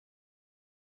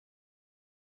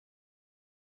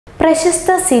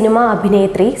പ്രശസ്ത സിനിമാ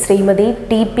അഭിനേത്രി ശ്രീമതി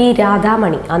ടി.പി.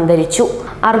 രാധാമണി അന്തരിച്ചു.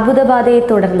 അർബുദബാധയെ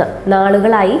തുടർന്ന്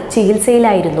നാളുകളായി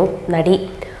ചികിത്സയിലായിരുന്നു നടി.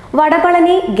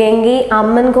 വടപളനി ഗംഗെ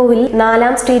അമ്മൻകോവിൽ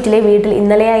 4-ാം സ്ട്രീറ്റിലെ വീട്ടിൽ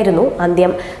ഇന്നലെയായിരുന്നു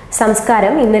അന്ത്യം.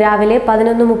 സംസ്കാരം ഇന്ന് രാവിലെ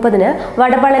 11:30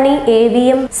 വടപളനി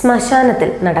AVM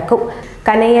ശ്മശാനത്തിൽ നടക്കും.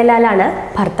 കനയ്യലാലാണ്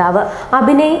ഭർത്താവ്.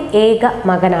 അഭിനയ് ഏക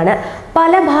മകനാണ്.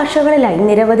 പല ഭാഷകളിലായി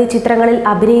നിരവധി ചിത്രങ്ങളിൽ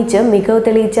അഭിനയിച്ച് മികവ്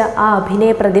തെളിയിച്ച ആ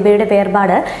അഭിനയ പ്രതിഭയുടെ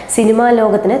വേർപാട് സിനിമാ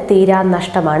ലോകത്തിന് തീരാ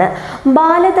നഷ്ടമാണ്.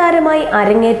 ബാലതാരമായി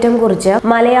അരങ്ങേറ്റം കുറിച്ച്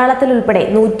മലയാളത്തിൽ ഉൾപ്പെടെ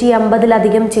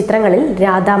 150-ലധികം ചിത്രങ്ങളിൽ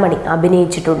രാധാമണി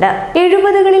അഭിനയിച്ചിട്ടുണ്ട്.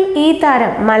 70-കളിൽ ഈ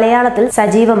താരം മലയാളത്തിൽ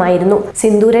സജീവമായിരുന്നു.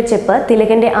 സിന്ദൂരച്ചെപ്പ്,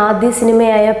 തിലകന്റെ ആദ്യ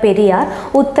സിനിമയായ പെരിയാർ,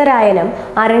 ഉത്തരായനം,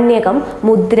 അരണ്യകം,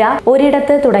 മുദ്ര,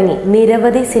 ഒരിടത്ത് തുടങ്ങി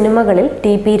നിരവധി സിനിമകളിൽ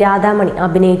ടി.പി. രാധാമണി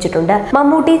അഭിനയിച്ചിട്ടുണ്ട്.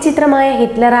 മമ്മൂട്ടി ചിത്രമായ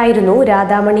ഹിറ്റ്ലറായിരുന്നു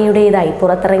രാധാമണിയുടേതായി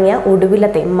പുറത്തിറങ്ങിയ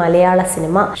ഒടുവിലത്തെ മലയാള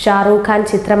സിനിമ. ഷാറൂഖ് ഖാൻ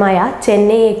ചിത്രമായ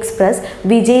ചെന്നൈ എക്സ്പ്രസ്,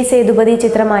 വിജയ് സേതുപതി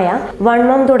ചിത്രമായ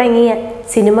വണ്ണം തുടങ്ങിയ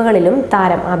സിനിമകളിലും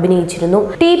താരം അഭിനയിച്ചിരുന്നു.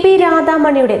 ടി.പി.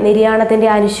 രാധാമണിയുടെ നിര്യാണത്തിന്റെ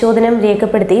അനുശോചനം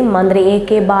രേഖപ്പെടുത്തി മന്ത്രി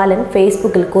A.K. ബാലൻ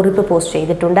ഫേസ്ബുക്കിൽ കുറിപ്പ് പോസ്റ്റ്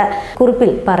ചെയ്തിട്ടുണ്ട്.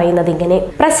 കുറിപ്പിൽ പറയുന്നത് ഇങ്ങനെ: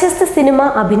 പ്രശസ്ത സിനിമാ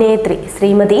അഭിനേത്രി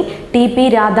ശ്രീമതി ടി.പി.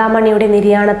 രാധാമണിയുടെ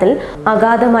നിര്യാണത്തിൽ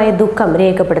അഗാധമായ ദുഃഖം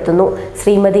രേഖപ്പെടുത്തുന്നു.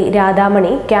 ശ്രീമതി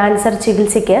രാധാമണി ക്യാൻസർ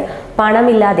ചികിത്സയ്ക്ക്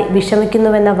പണമില്ലാതെ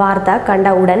വിഷമിക്കുന്നുവെന്ന വാർത്ത കണ്ട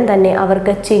ഉടൻ തന്നെ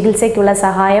അവർക്ക് ചികിത്സയ്ക്കുള്ള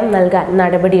സഹായം നൽകാൻ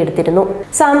നടപടിയെടുത്തിരുന്നു.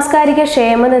 സാംസ്കാരിക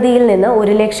ക്ഷേമനിധിയിൽ നിന്ന്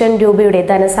 1 ലക്ഷം രൂപയുടെ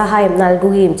ധനസഹായം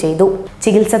നൽകുകയും ചെയ്തു.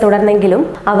 ചികിത്സ തുടർന്നെങ്കിലും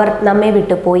അവർ നമ്മെ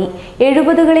വിട്ടുപോയി.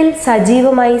 70-കളിൽ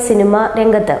സജീവമായി സിനിമാ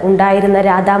രംഗത്ത് ഉണ്ടായിരുന്ന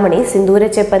രാധാമണി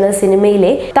സിന്ദൂരച്ചെപ്പ് എന്ന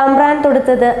സിനിമയിലെ തമ്പ്രാൻ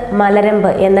തൊടുത്തത് മലരമ്പ്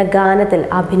എന്ന ഗാനത്തിൽ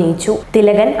അഭിനയിച്ചു.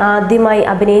 തിലകൻ ആദ്യമായി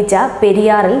അഭിനയിച്ച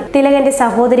പെരിയാറിൽ തിലകന്റെ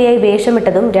സഹോദരിയായി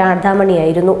വേഷമിട്ടതും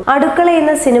രാധാമണിയായിരുന്നു. അടുക്കള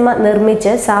എന്ന സിനിമ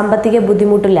നിർമ്മിച്ച് സാമ്പത്തിക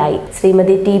ബുദ്ധിമുട്ടിലായി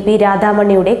ശ്രീമതി ടി.പി.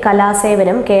 രാധാമണിയുടെ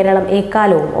കലാസേവനം കേരളം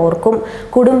എക്കാലവും ഓർക്കും.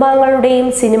 കുടുംബാംഗങ്ങളുടെയും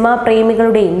സിനിമാ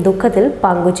പ്രേമികളുടെയും ദുഃഖത്തിൽ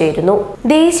പങ്കുചേരുന്നു.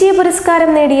 ദേശീയ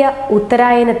പുരസ്കാരം നേടിയ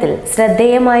ഉത്തരായനത്തിൽ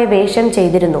ശ്രദ്ധേയമായ വേഷം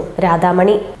ചെയ്തിരുന്നു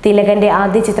രാധാമണി. തിലകന്റെ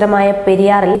ആദ്യ ചിത്രമായ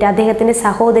പെരിയാറിൽ അദ്ദേഹത്തിന്റെ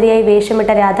സഹോദരിയായി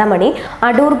വേഷമിട്ട രാധാമണി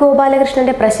അടൂർ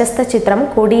ഗോപാലകൃഷ്ണന്റെ പ്രശസ്ത ചിത്രം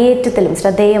കൊടിയേറ്റത്തിലും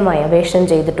ശ്രദ്ധേയമായ വേഷം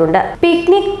ചെയ്തിട്ടുണ്ട്.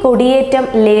 പിക്നിക്, കൊടിയേറ്റം,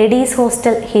 ലേഡീസ്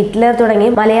ഹോസ്റ്റൽ, ഹിറ്റ്ലർ തുടങ്ങി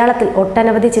മലയാളത്തിൽ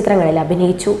ഒട്ടനവധി ചിത്രങ്ങളിൽ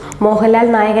അഭിനയിച്ചു. മോഹൻലാൽ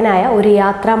നായകനായ ഒരു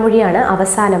യാത്രാമൊഴിയാണ്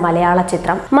അവസാന മലയാള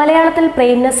ചിത്രം. മലയാളത്തിൽ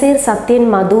പ്രേം നസീർ, സത്യൻ,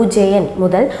 മധു, ജയൻ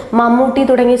മുതൽ മമ്മൂട്ടി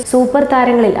തുടങ്ങി സൂപ്പർ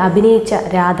താരങ്ങളിൽ അഭിനയിച്ച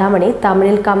രാധാമണി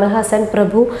തമിഴിൽ കമൽഹാസൻ,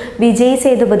 പ്രഭു, വിജയ്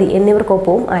സേതുപതി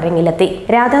എന്നിവർക്കൊപ്പവും അരങ്ങിലെത്തി.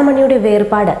 രാധാമണിയുടെ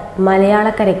വേർപാട്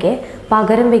മലയാളക്കരയ്ക്ക്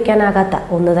പകരം വയ്ക്കാനാകാത്ത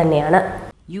ഒന്ന് തന്നെയാണ്.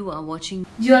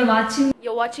 You're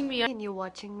watching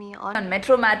me on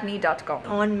metromatinee.com.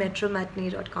 On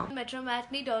metromatinee.com.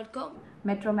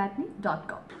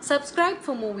 metromatinee.com. Subscribe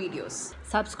for more videos.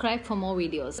 Subscribe for more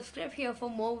videos. Subscribe here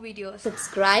for more videos.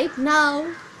 Subscribe now.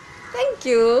 Thank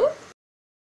you.